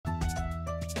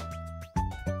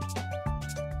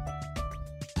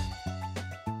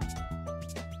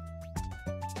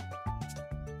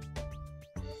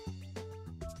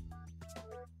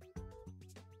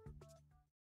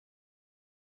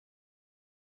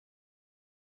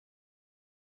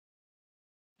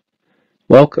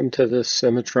Welcome to this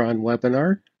Cimatron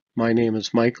webinar. My name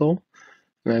is Michael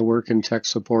and I work in tech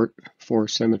support for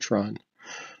Cimatron.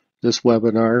 This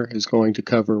webinar is going to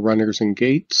cover runners and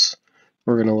gates.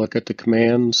 We're going to look at the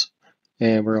commands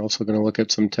and we're also going to look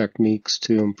at some techniques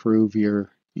to improve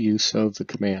your use of the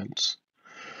commands.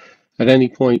 At any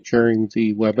point during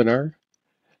the webinar,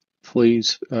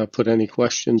 please put any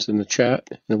questions in the chat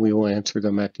and we will answer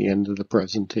them at the end of the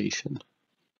presentation.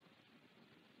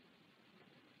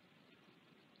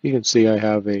 You can see I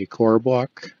have a core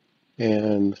block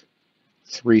and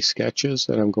 3 sketches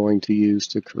that I'm going to use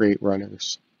to create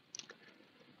runners. I'm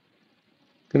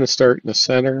going to start in the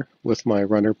center with my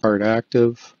runner part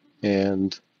active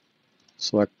and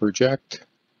select project,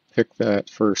 pick that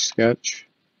first sketch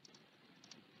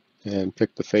and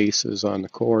pick the faces on the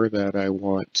core that I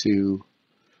want to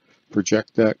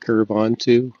project that curve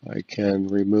onto. I can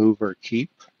remove or keep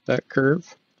that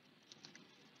curve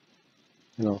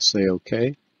and I'll say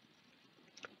OK.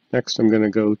 Next I'm going to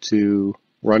go to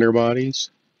runner bodies,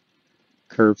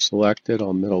 curve selected,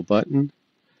 I'll middle button.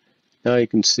 Now you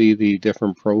can see the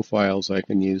different profiles I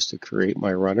can use to create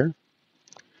my runner.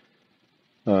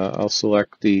 I'll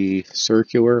select the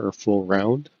circular or full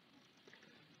round,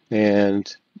 and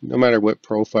no matter what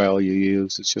profile you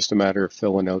use, it's just a matter of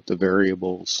filling out the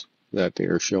variables that they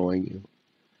are showing you.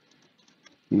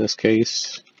 In this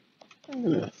case, I'm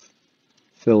going to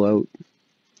fill out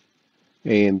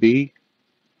A and B.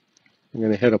 I'm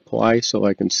going to hit apply so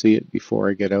I can see it before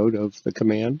I get out of the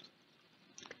command.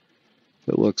 If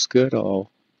it looks good, I'll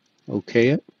OK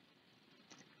it.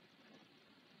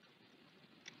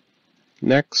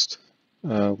 Next,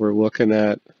 we're looking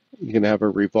at, you can have a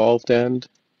revolved end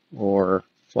or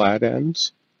flat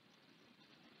ends.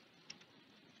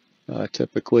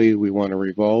 Typically we want a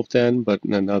revolved end, but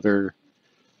in another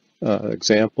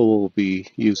example we'll be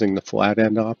using the flat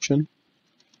end option.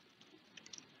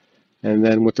 And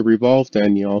then with the revolved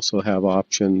end you also have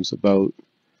options about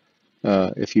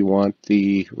if you want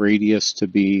the radius to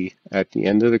be at the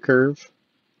end of the curve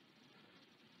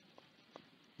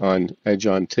on edge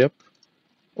on tip,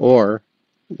 or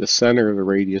the center of the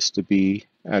radius to be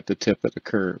at the tip of the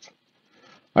curve.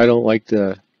 I don't like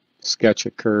to sketch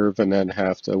a curve and then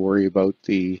have to worry about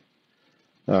the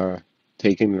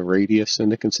taking the radius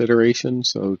into consideration,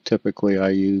 so typically I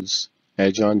use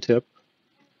edge on tip.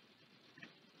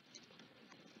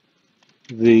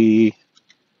 The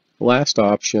last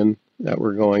option that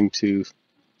we're going to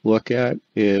look at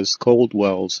is cold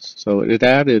wells. So it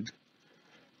added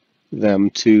them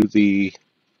to the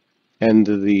end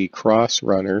of the cross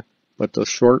runner, but the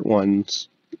short ones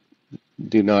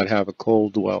do not have a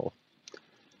cold well.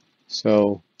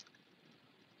 So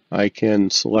I can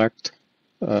select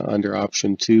under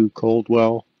option 2 cold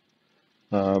well.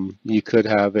 You could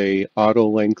have a auto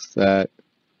length that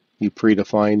you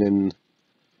predefine in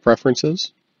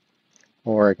preferences,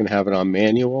 or I can have it on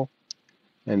manual,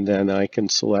 and then I can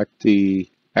select the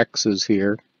X's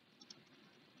here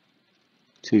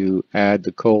to add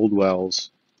the cold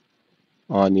wells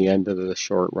on the end of the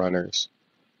short runners.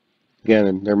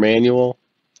 Again, they're manual,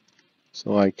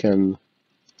 so I can,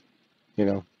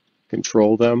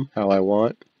 control them how I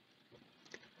want.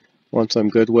 Once I'm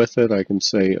good with it, I can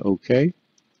say OK.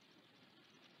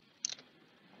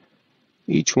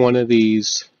 Each one of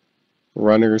these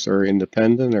runners are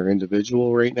independent or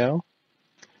individual right now.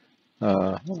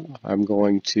 I'm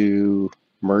going to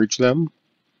merge them.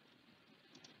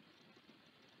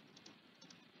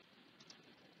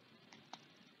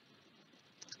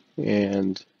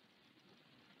 And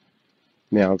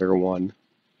now they're one.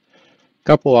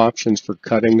 Couple options for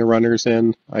cutting the runners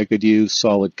in. I could use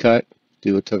solid cut,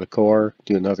 do it to the core,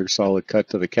 do another solid cut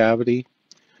to the cavity,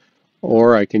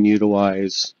 or I can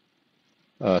utilize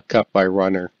cut by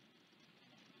runner.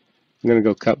 I'm going to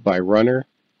go cut by runner.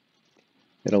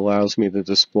 It allows me to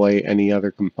display any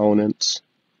other components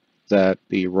that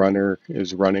the runner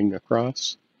is running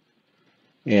across.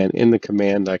 And in the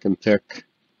command I can pick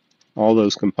all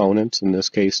those components, in this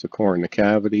case the core and the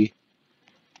cavity,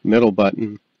 middle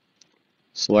button,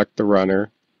 select the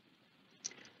runner.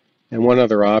 And one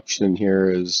other option here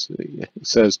is, it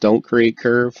says don't create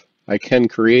curve. I can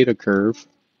create a curve,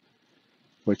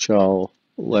 which I'll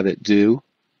let it do.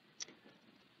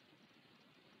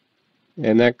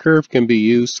 And that curve can be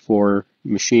used for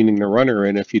machining the runner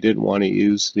in if you didn't want to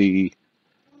use the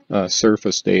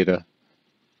surface data.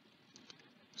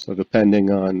 So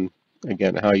depending on,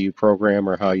 again, how you program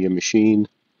or how you machine,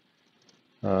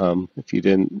 if you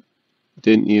didn't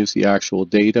use the actual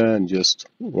data and just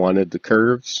wanted the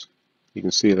curves, you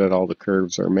can see that all the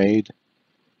curves are made.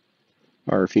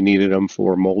 Or if you needed them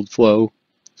for mold flow,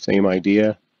 same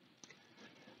idea.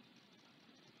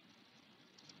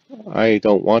 I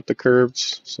don't want the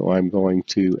curves, so I'm going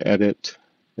to edit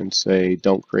and say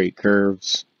don't create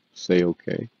curves, say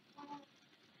OK.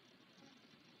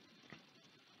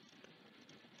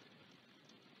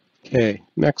 Okay,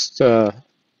 next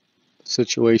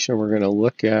situation we're going to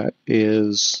look at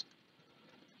is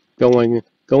going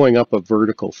up a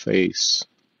vertical face.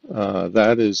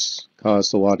 That has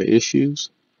caused a lot of issues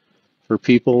for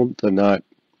people to not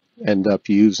end up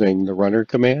using the runner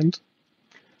command.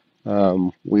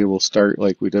 We will start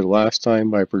like we did last time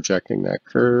by projecting that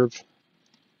curve,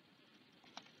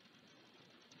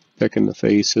 picking the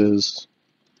faces,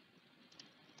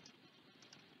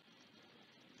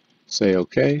 say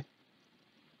OK.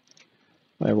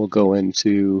 I will go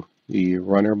into the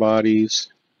runner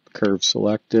bodies, curve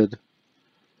selected.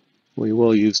 We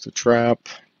will use the trap.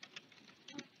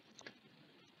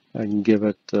 I can give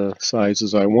it the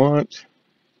sizes I want.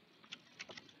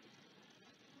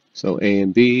 So A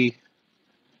and B,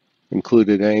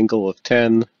 included angle of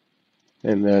 10,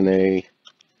 and then a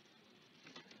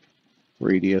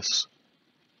radius.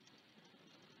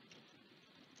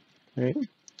 Right.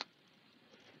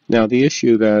 Now the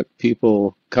issue that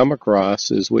people come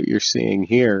across is what you're seeing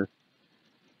here,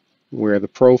 where the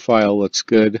profile looks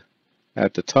good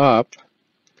at the top,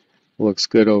 looks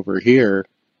good over here,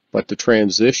 but the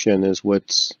transition is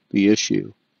what's the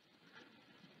issue.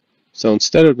 So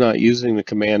instead of not using the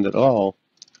command at all,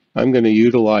 I'm going to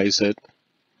utilize it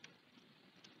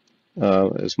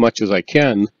as much as I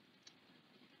can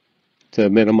to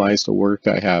minimize the work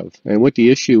I have. And what the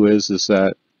issue is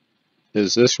that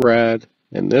this rad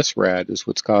and this rad is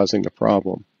what's causing the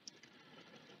problem.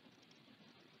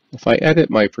 If I edit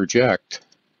my project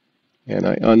and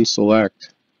I unselect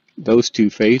those two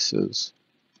faces,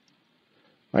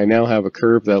 I now have a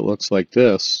curve that looks like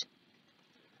this,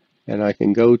 and I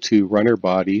can go to runner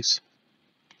bodies,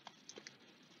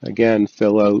 again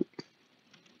fill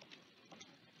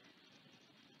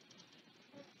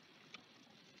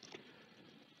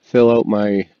out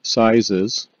my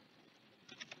sizes,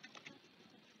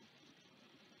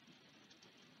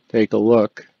 take a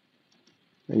look,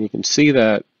 and you can see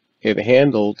that it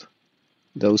handled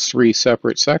those three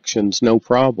separate sections no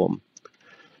problem.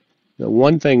 The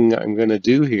one thing I'm going to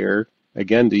do here,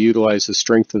 again to utilize the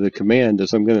strength of the command,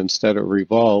 is I'm going to, instead of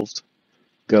revolved,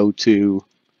 go to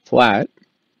flat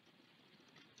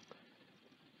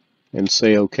and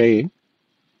say OK.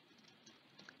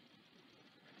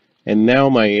 And now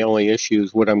my only issue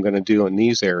is what I'm going to do in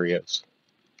these areas.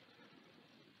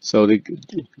 So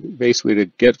basically to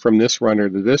get from this runner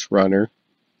to this runner,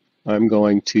 I'm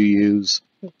going to use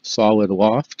solid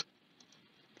loft.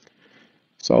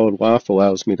 Solid loft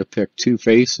allows me to pick two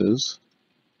faces,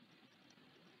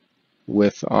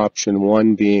 with option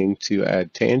 1 being to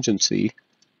add tangency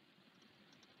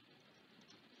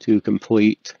to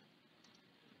complete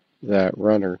that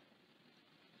runner.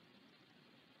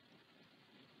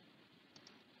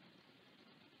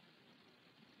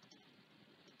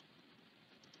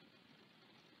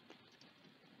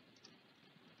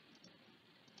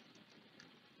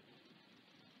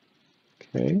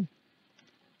 Okay.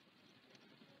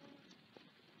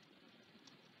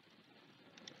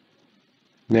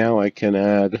 Now I can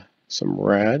add some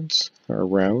rads or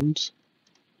rounds.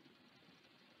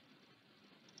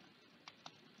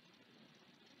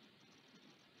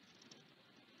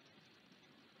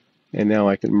 And now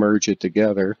I can merge it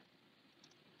together.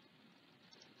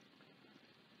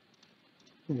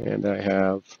 And I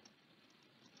have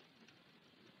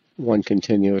one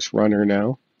continuous runner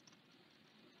now.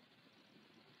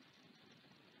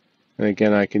 And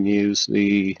again, I can use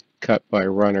the cut by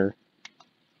runner.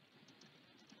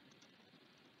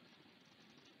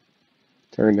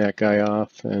 Turn that guy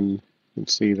off, and you can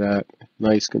see that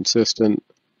nice consistent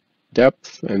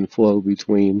depth and flow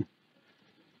between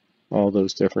all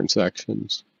those different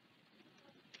sections.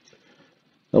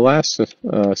 The last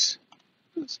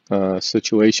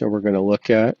situation we're going to look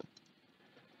at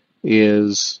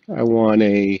is I want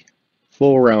a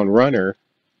full round runner,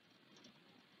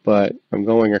 but I'm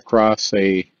going across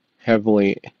a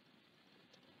heavily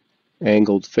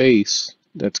angled face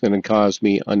that's going to cause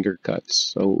me undercuts.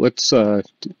 So let's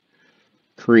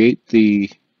create the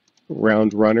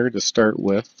round runner to start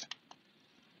with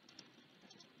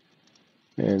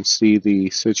and see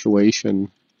the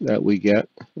situation that we get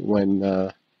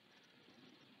when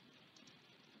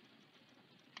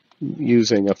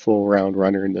using a full round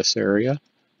runner in this area.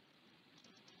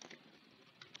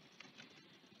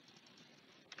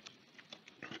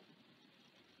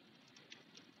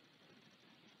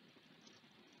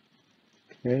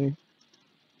 Okay,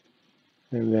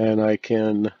 and then I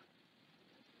can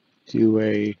do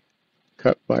a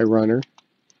cut by runner.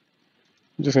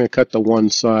 I'm just going to cut the one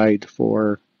side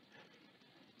for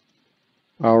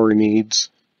our needs,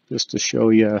 just to show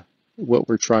you what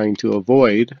we're trying to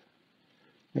avoid.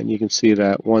 And you can see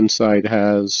that one side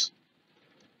has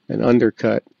an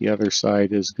undercut, the other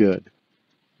side is good.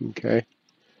 Okay.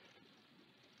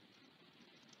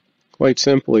 Quite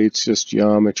simply, it's just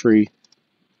geometry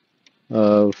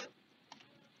of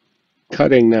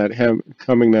cutting that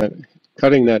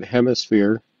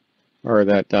hemisphere or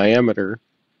that diameter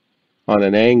on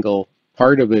an angle.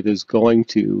 Part of it is going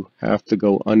to have to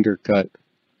go undercut.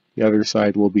 The other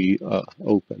side will be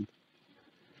open.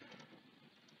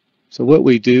 So what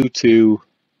we do to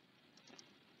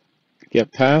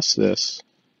get past this,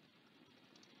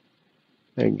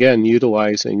 again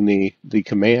utilizing the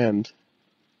command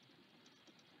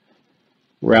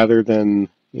rather than,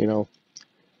 you know,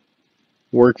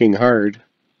 working hard,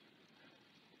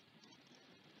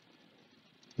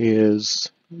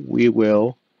 is we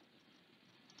will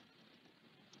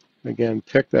again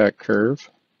pick that curve.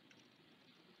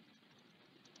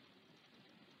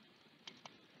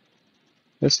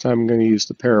 This time I'm going to use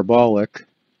the parabolic.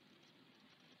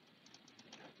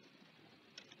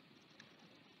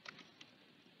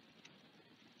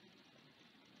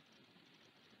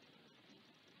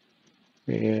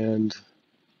 And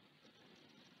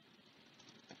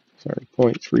sorry,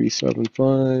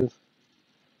 0.375,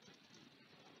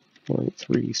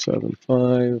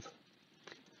 0.375,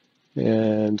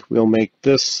 and we'll make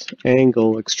this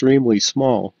angle extremely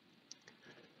small.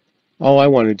 All I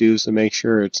want to do is to make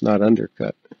sure it's not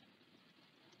undercut.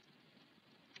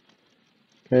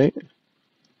 Okay,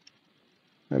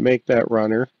 I make that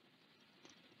runner.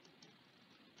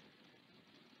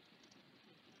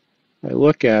 I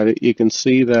look at it, you can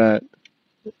see that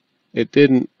it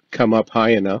didn't come up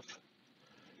high enough.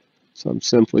 So I'm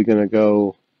simply going to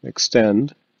go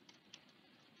extend.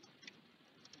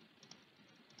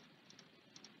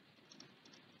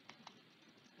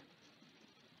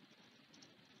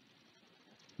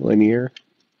 Linear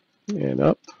and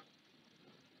up.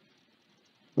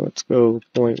 Let's go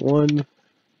 0.1.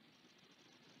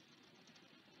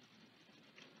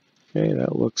 Okay,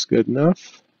 that looks good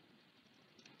enough.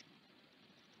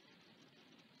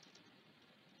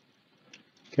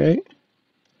 Okay,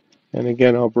 and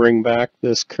again I'll bring back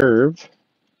this curve.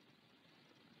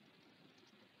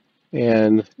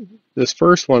 And this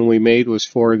first one we made was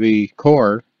for the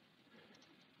core.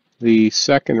 The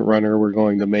second runner we're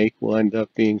going to make will end up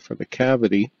being for the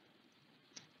cavity.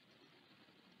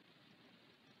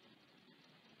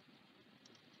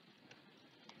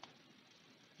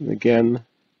 And again,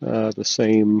 the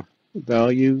same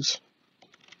values.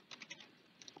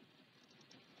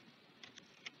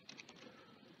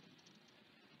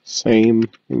 Same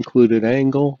included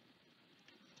angle.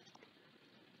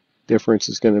 Difference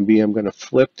is going to be I'm going to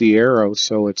flip the arrow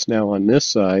so it's now on this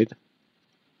side.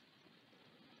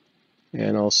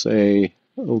 And I'll say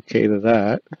OK to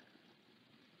that.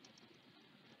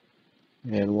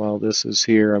 And while this is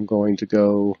here, I'm going to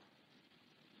go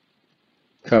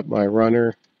cut my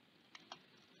runner.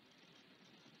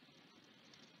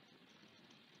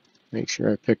 Make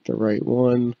sure I pick the right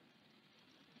one.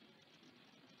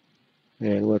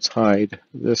 And let's hide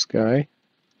this guy.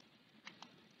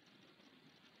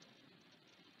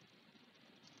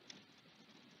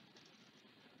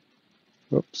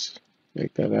 Oops,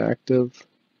 make that active.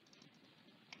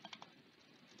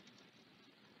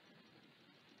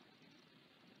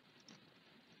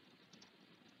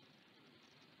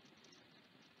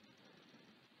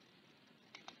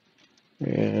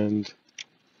 And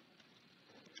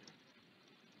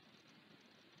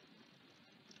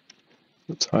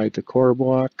let's hide the core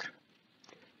block.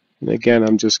 And again,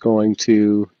 I'm just going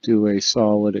to do a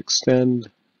solid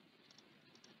extend.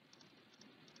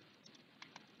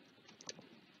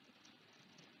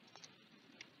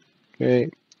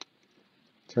 Okay,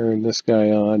 turn this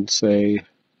guy on, say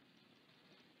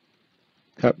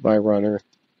cut by runner.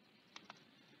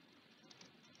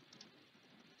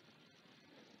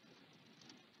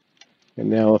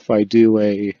 And now if I do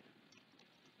a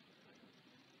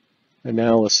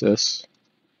analysis,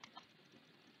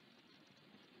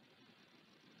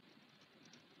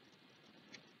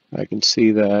 I can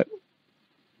see that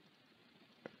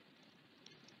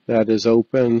that is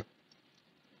open.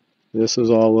 This is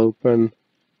all open.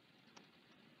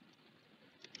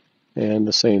 And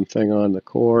the same thing on the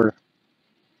core.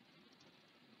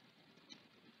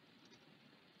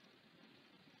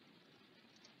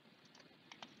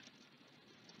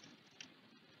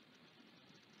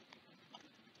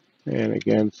 And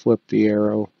again, flip the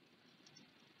arrow.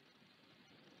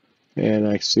 And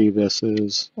I see this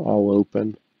is all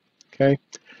open. Okay.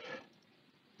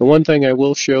 The one thing I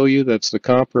will show you that's the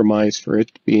compromise for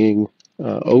it being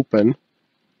open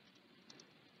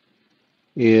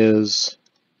is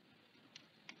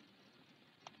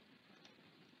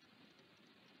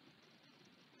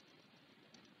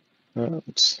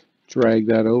let's drag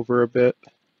that over a bit.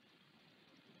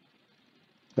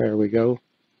 There we go.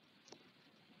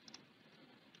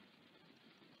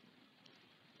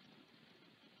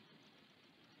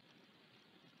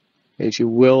 As you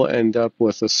will end up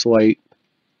with a slight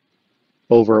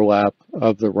overlap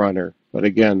of the runner. But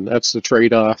again, that's the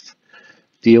trade-off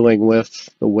dealing with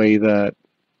the way that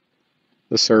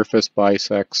the surface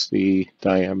bisects the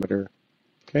diameter.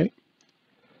 Okay.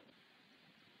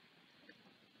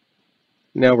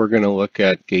 Now we're going to look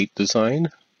at gate design.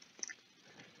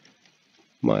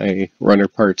 My runner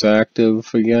part's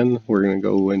active again. We're going to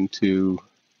go into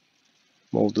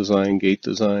mold design, gate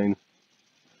design.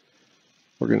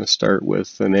 We're going to start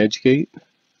with an edge gate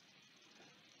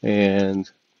and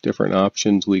different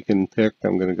options we can pick.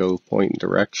 I'm going to go point and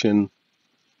direction.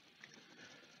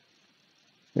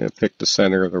 I'm going to pick the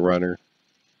center of the runner.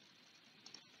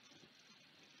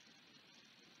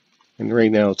 And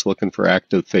right now it's looking for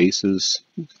active faces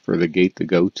for the gate to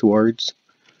go towards.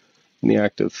 And the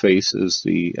active faces,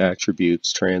 the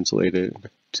attributes translated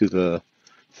to the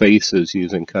faces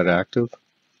using cut active.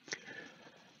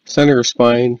 Center of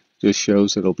spine just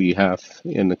shows it'll be half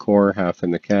in the core, half in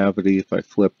the cavity. If I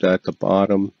flip that to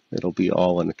bottom, it'll be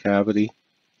all in the cavity.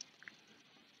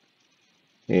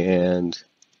 And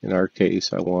in our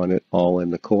case, I want it all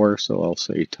in the core, so I'll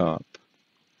say top.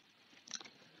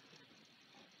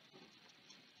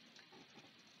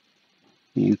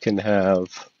 You can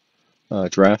have a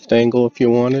draft angle if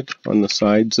you wanted on the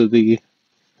sides of the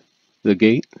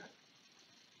gate,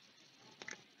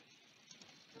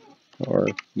 or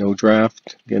no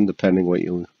draft, again depending what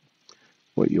you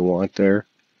want there.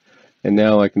 And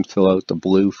now I can fill out the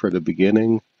blue for the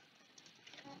beginning.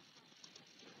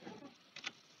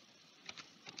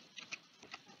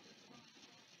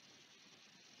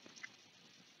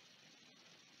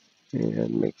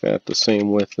 And make that the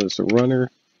same width as the runner.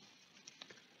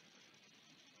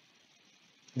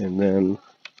 And then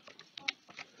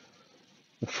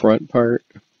the front part.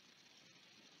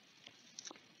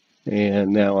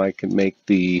 And now I can make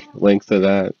the length of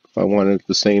that. If I wanted it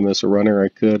the same as a runner, I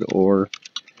could, or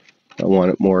if I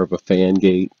want it more of a fan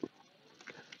gate,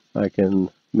 I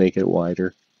can make it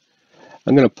wider.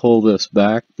 I'm going to pull this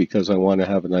back because I want to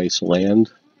have a nice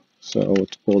land. So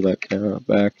let's pull that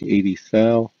back 80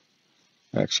 thou.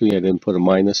 Actually, I didn't put a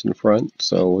minus in front,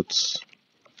 so let's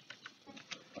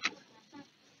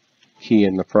key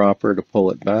in the proper to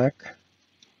pull it back.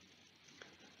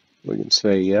 We can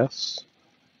say yes.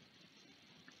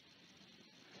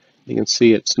 You can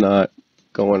see it's not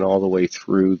going all the way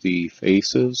through the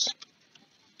faces.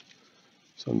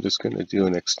 So I'm just going to do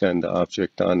an extend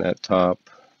object on that top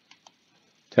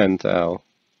 10 thou.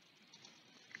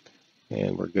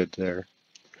 And we're good there.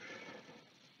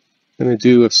 I'm going to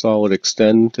do a solid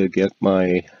extend to get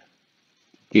my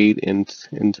gate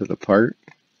into the part.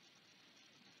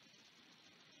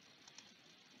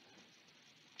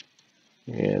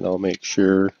 And I'll make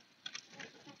sure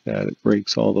that it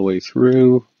breaks all the way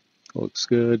through. Looks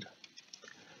good.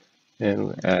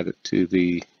 And add it to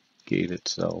the gate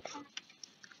itself.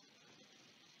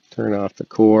 Turn off the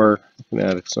core. I can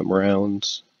add some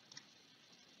rounds.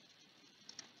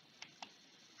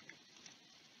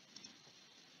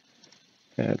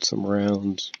 Add some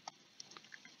rounds.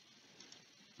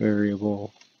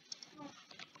 Variable.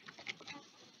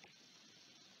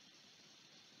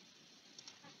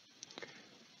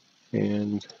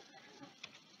 And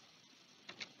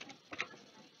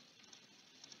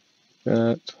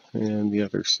that, and the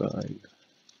other side.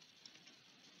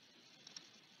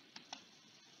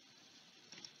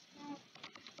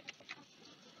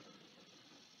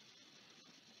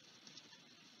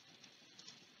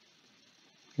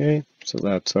 Okay, so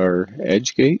that's our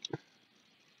edge gate.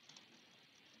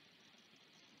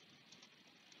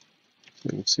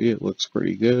 You can see it looks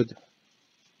pretty good.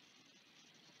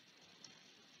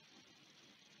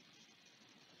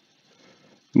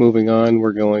 Moving on,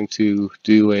 we're going to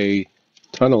do a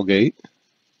tunnel gate.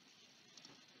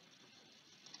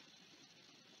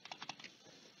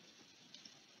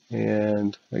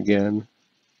 And again,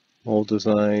 mold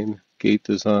design, gate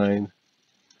design,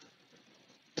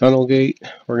 tunnel gate.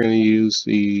 We're going to use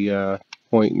the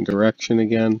point and direction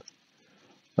again.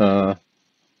 I'm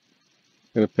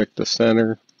going to pick the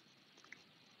center.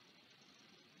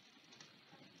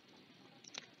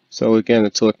 So again,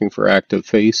 it's looking for active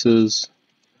faces.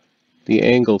 The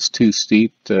angle's too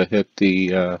steep to hit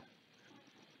the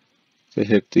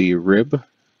rib.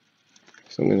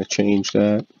 So I'm going to change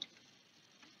that.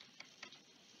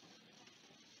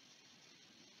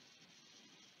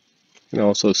 You can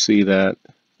also see that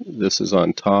this is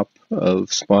on top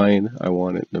of spine. I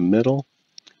want it in the middle.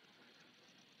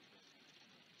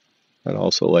 I'd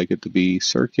also like it to be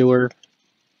circular.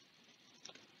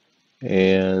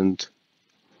 And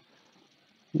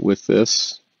with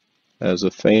this as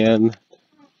a fan,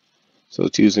 so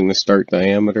it's using the start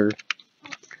diameter,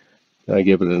 I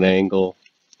give it an angle,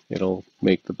 it'll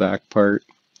make the back part.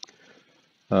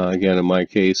 Again, in my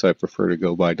case, I prefer to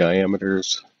go by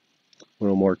diameters, a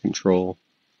little more control.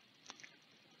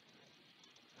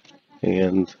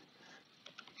 And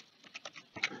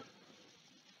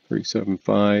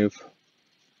 375.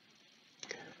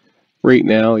 Right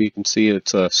now you can see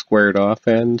it's a squared off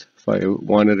end. If I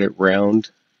wanted it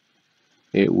round,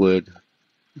 it would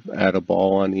add a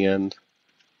ball on the end.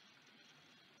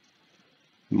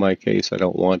 In my case, I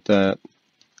don't want that.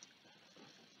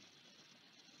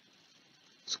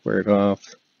 Squared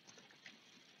off.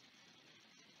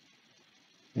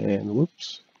 And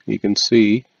whoops, you can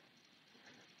see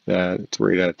that it's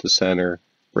right at the center,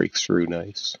 breaks through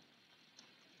nice.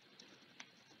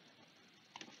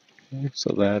 Okay,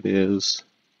 so that is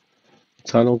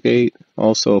tunnel gate.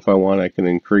 Also, if I want, I can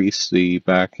increase the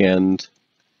back end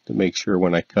to make sure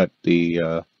when I cut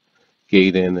the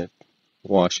gate in, it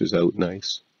washes out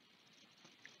nice.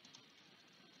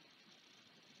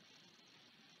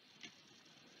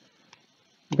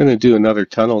 I'm going to do another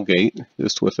tunnel gate,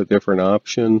 just with a different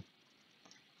option.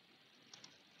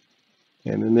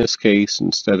 And in this case,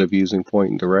 instead of using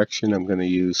point and direction, I'm going to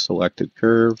use selected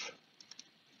curve.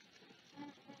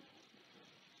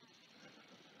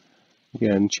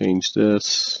 Again, change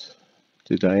this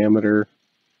to diameter,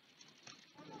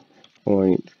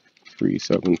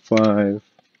 0.375.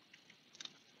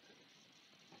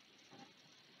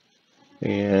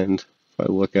 And if I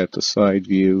look at the side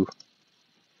view,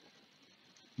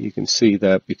 you can see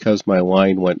that because my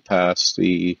line went past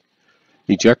the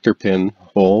ejector pin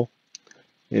hole,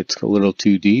 it's a little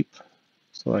too deep.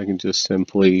 So I can just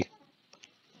simply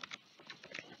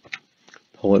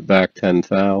pull it back 10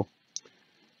 thou,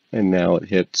 and now it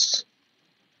hits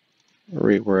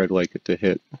right where I'd like it to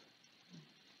hit.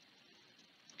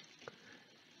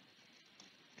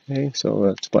 Okay, so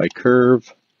that's by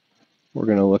curve. We're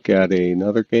going to look at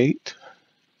another gate.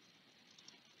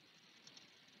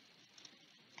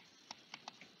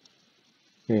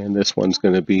 And this one's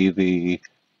going to be the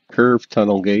curve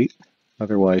tunnel gate,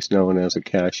 otherwise known as a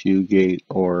cashew gate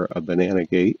or a banana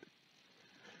gate.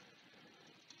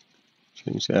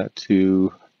 Change that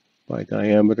to by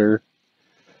diameter.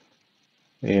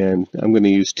 And I'm going to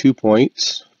use 2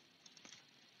 points.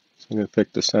 So I'm going to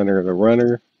pick the center of the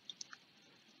runner,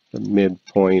 the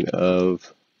midpoint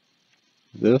of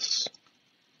this,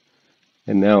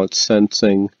 and now it's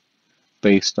sensing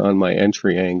based on my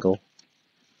entry angle.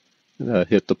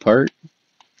 Hit the part.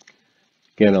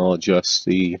 Again, I'll adjust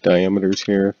the diameters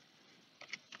here.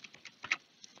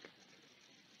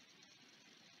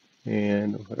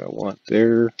 And what I want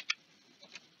there.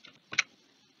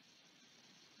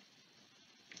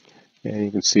 And you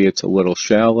can see it's a little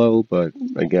shallow, but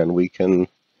again, we can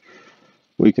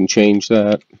change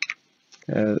that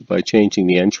by changing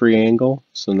the entry angle.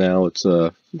 So now it's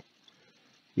you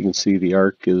can see the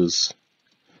arc is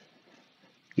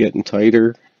getting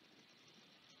tighter.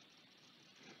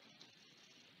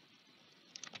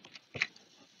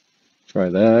 Try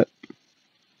that.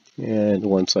 And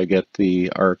once I get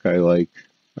the arc I like,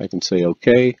 I can say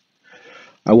OK.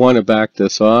 I want to back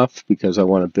this off because I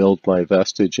want to build my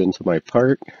vestige into my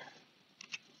part.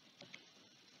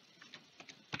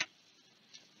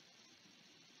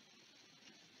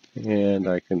 And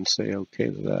I can say OK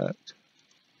to that.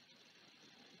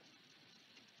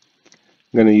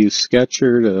 I'm going to use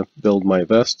Sketcher to build my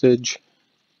vestige.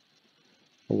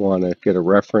 I want to get a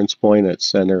reference point at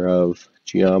center of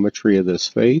geometry of this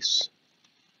face.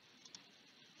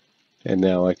 And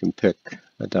now I can pick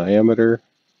a diameter,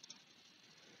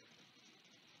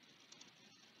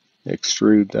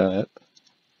 extrude that,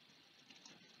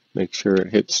 make sure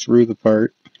it hits through the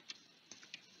part,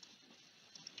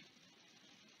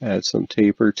 add some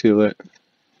taper to it,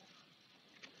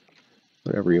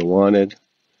 whatever you wanted.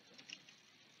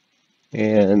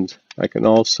 And I can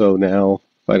also now,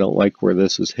 if I don't like where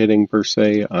this is hitting per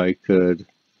se, I could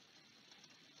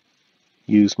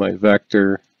use my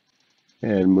vector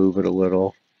and move it a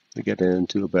little to get it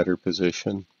into a better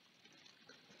position.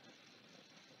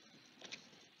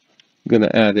 I'm going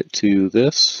to add it to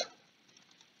this,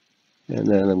 and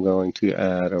then I'm going to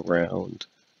add a round.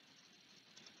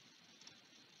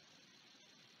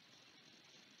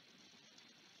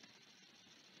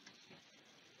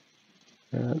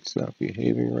 That's not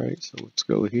behaving right, so let's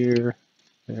go here,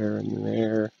 there, and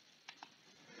there.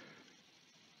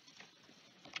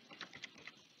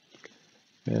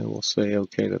 And we'll say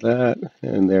OK to that.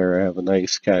 And there I have a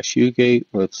nice cashew gate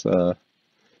with a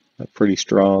pretty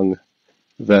strong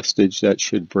vestige that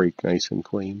should break nice and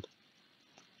clean.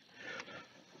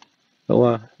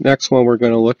 The next one we're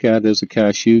going to look at is a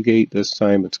cashew gate. This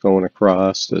time it's going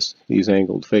across these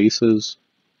angled faces.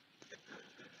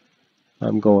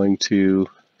 I'm going to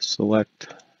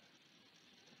select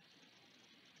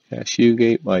cashew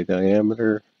gate by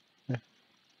diameter.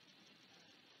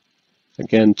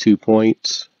 Again, 2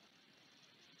 points.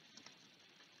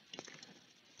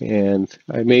 And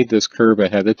I made this curve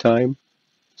ahead of time,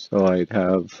 so I'd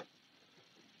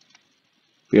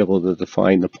be able to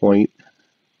define the point.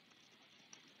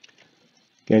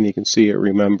 Again, you can see it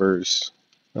remembers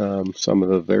some of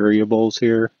the variables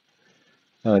here.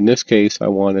 In this case, I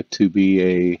want it to be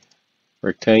a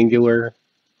rectangular.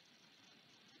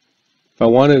 If I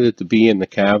wanted it to be in the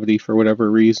cavity for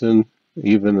whatever reason,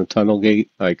 even the tunnel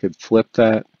gate, I could flip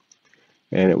that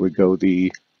and it would go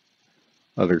the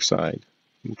other side.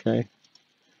 Okay.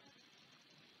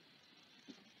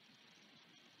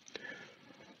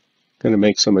 Going to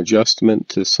make some adjustment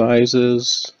to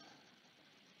sizes.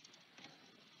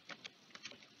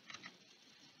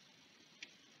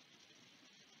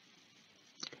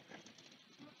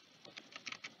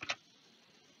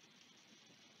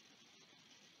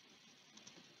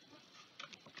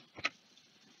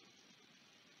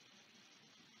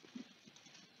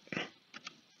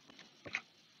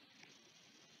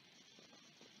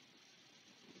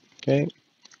 Okay.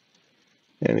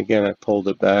 And again, I pulled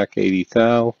it back 80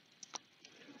 thou.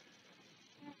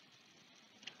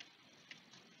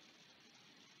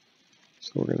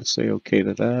 So we're going to say OK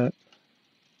to that.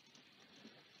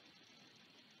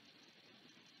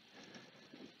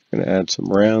 Going to add some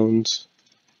rounds.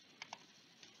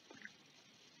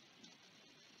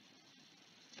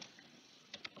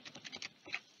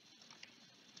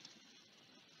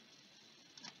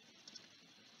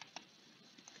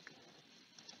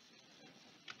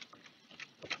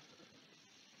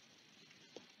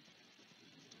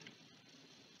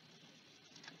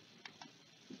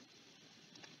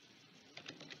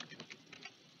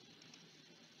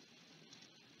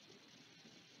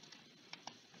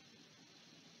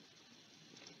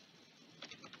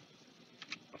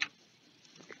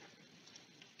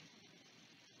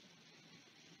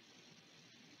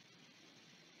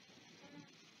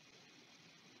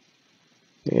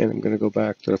 And I'm going to go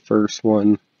back to the first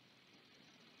one.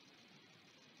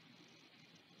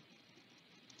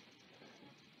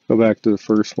 Go back to the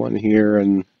first one here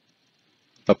and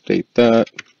update that.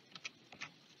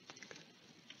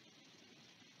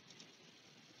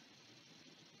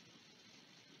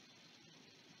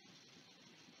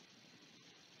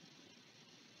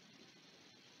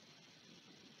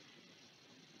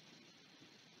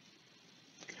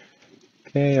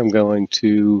 Okay, I'm going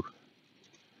to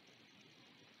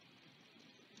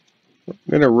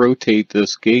rotate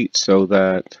this gate so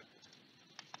that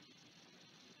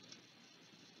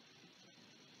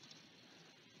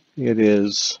it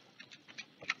is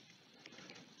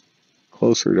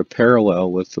closer to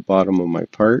parallel with the bottom of my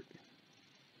part.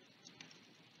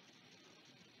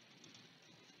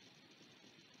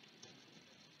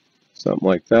 Something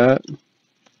like that.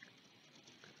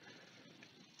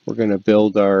 We're going to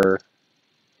build our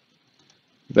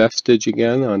vestige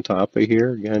again on top of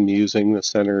here, again using the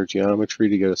center geometry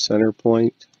to get a center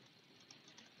point.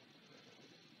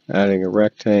 Adding a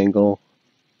rectangle.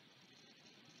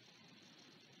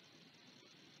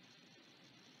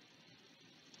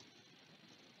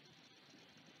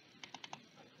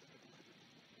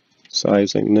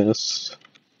 Sizing this.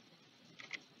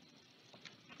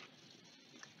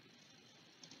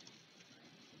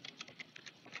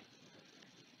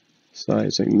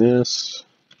 Sizing this.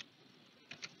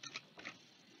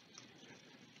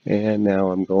 And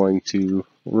now I'm going to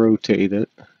rotate it.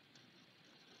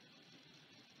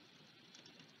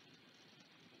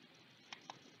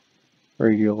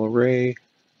 Radial array.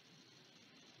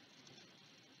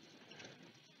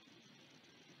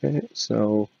 Okay,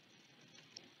 so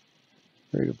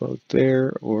right about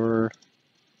there, or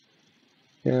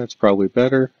yeah, it's probably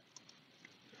better.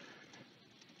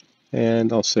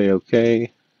 And I'll say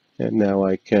OK. And now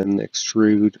I can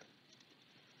extrude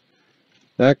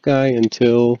that guy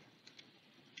until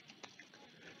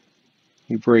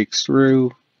he breaks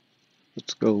through.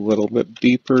 Let's go a little bit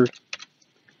deeper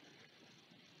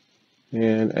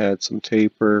and add some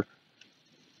taper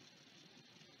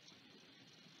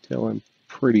till I'm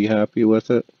pretty happy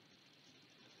with it.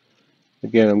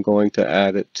 Again, I'm going to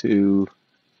add it to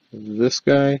this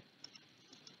guy.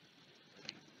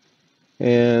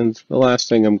 And the last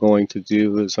thing I'm going to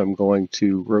do is I'm going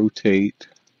to rotate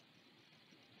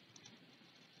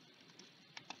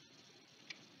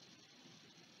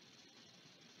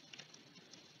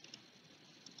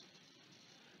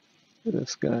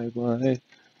this guy by.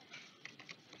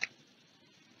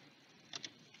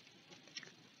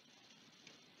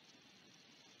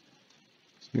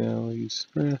 Now he's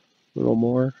a little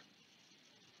more.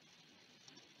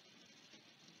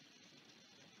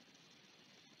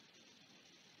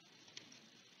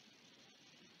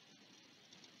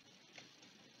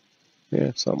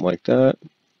 Yeah, something like that.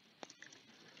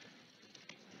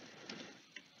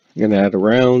 I'm going to add a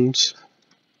round.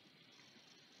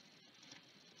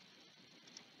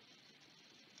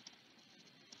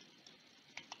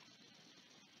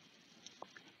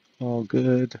 All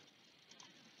good.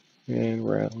 And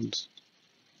rounds.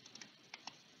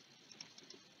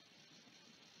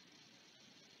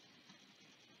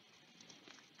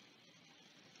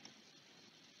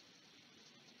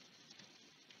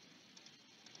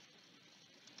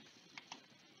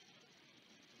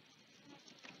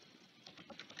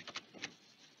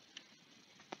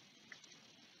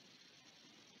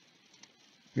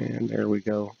 And there we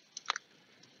go.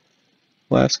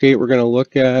 Last gate we're going to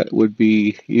look at would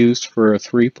be used for a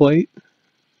 3-plate.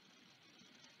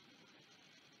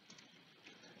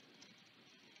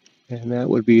 And that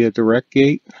would be a direct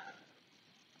gate.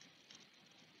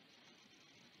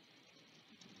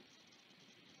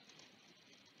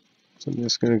 So I'm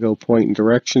just going to go point and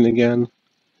direction again. I'm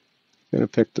going to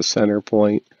pick the center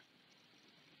point.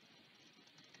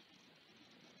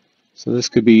 So this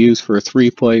could be used for a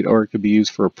 3-plate, or it could be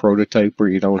used for a prototype where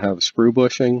you don't have a sprue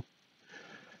bushing.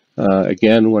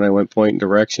 Again, when I went point and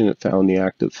direction, it found the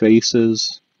active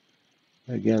faces.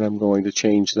 Again, I'm going to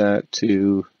change that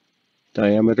to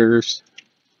diameters,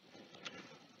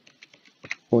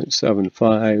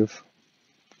 0.75,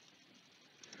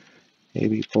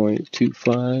 maybe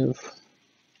 0.25,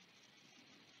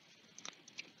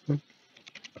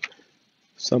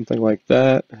 something like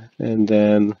that. And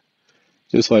then,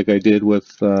 just like I did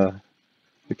with the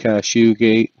cashew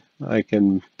gate, I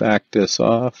can back this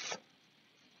off.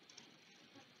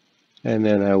 And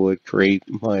then I would create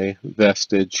my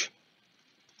vestige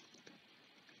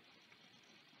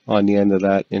on the end of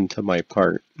that into my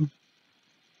part.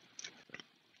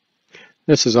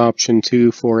 This is option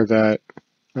 2 for that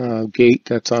gate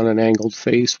that's on an angled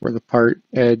face where the part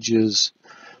edge is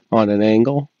on an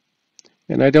angle.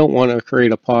 And I don't want to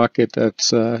create a pocket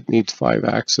that needs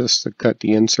 5-axis to cut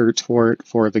the inserts for it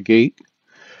for the gate.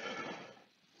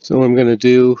 So what I'm going to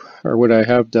do, or what I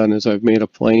have done, is I've made a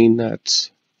plane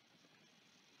that's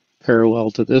parallel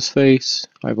to this face.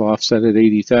 I've offset it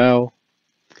 80 thou.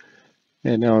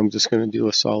 And now I'm just going to do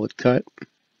a solid cut.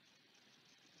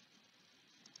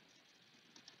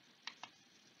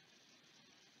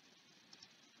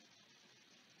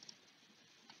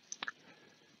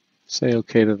 Say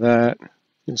OK to that.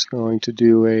 Just going to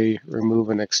do a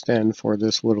remove and extend for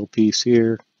this little piece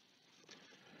here.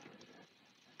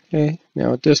 Okay,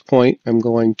 now at this point I'm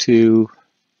going to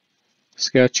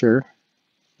sketcher.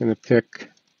 I'm going to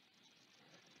pick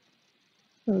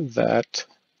that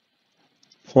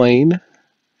plane.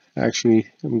 Actually,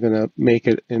 I'm going to make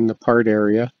it in the part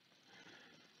area,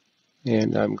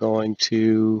 and I'm going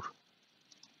to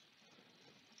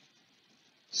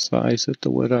size it to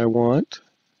what I want.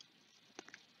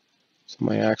 So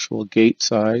my actual gate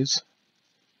size.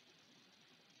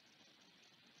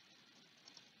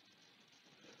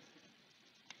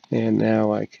 And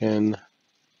now I can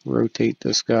rotate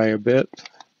this guy a bit.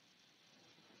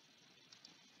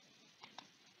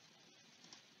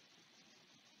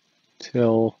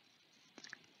 Till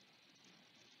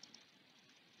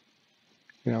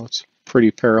it's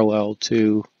pretty parallel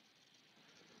to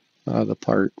the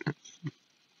part.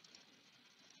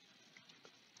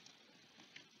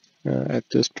 At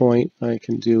this point I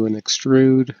can do an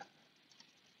extrude,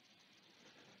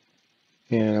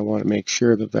 and I want to make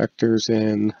sure the vector's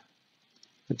in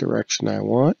the direction I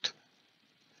want.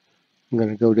 I'm going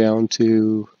to go down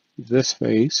to this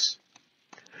face,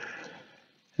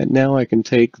 and now I can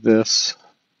take this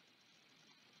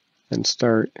and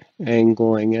start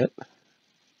angling it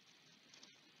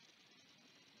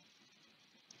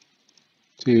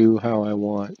to how I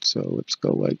want. So let's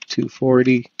go like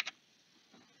 240,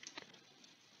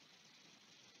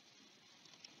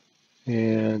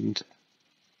 and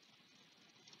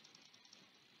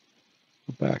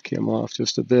back him off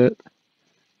just a bit.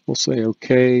 We'll say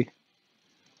OK.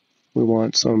 We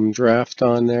want some draft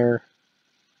on there.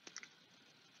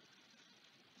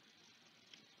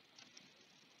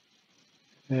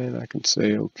 And I can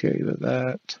say OK to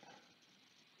that.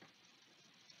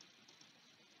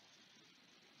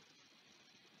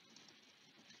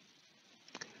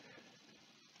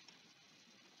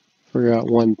 Forgot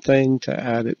one thing, to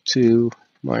add it to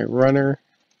my runner.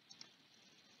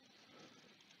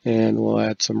 And we'll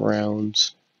add some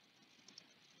rounds.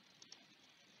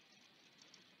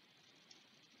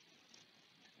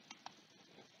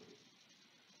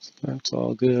 So that's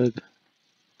all good.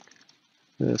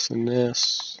 This and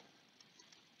this.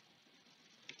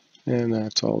 And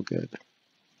that's all good.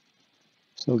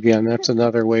 So again, that's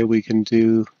another way we can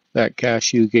do that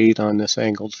cashew gate on this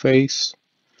angled face.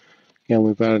 Again,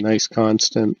 we've got a nice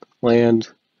constant land,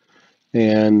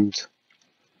 and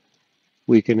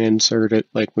we can insert it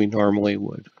like we normally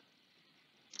would.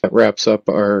 That wraps up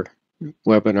our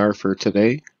webinar for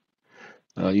today.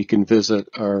 You can visit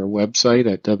our website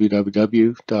at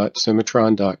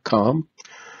www.cimatron.com.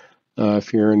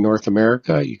 If you're in North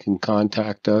America, you can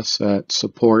contact us at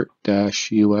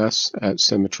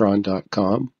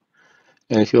support-us@cimatron.com.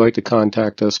 And if you'd like to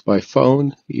contact us by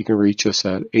phone, you can reach us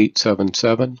at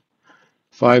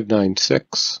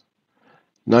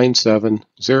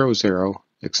 877-596-9700,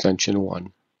 extension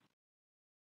 1.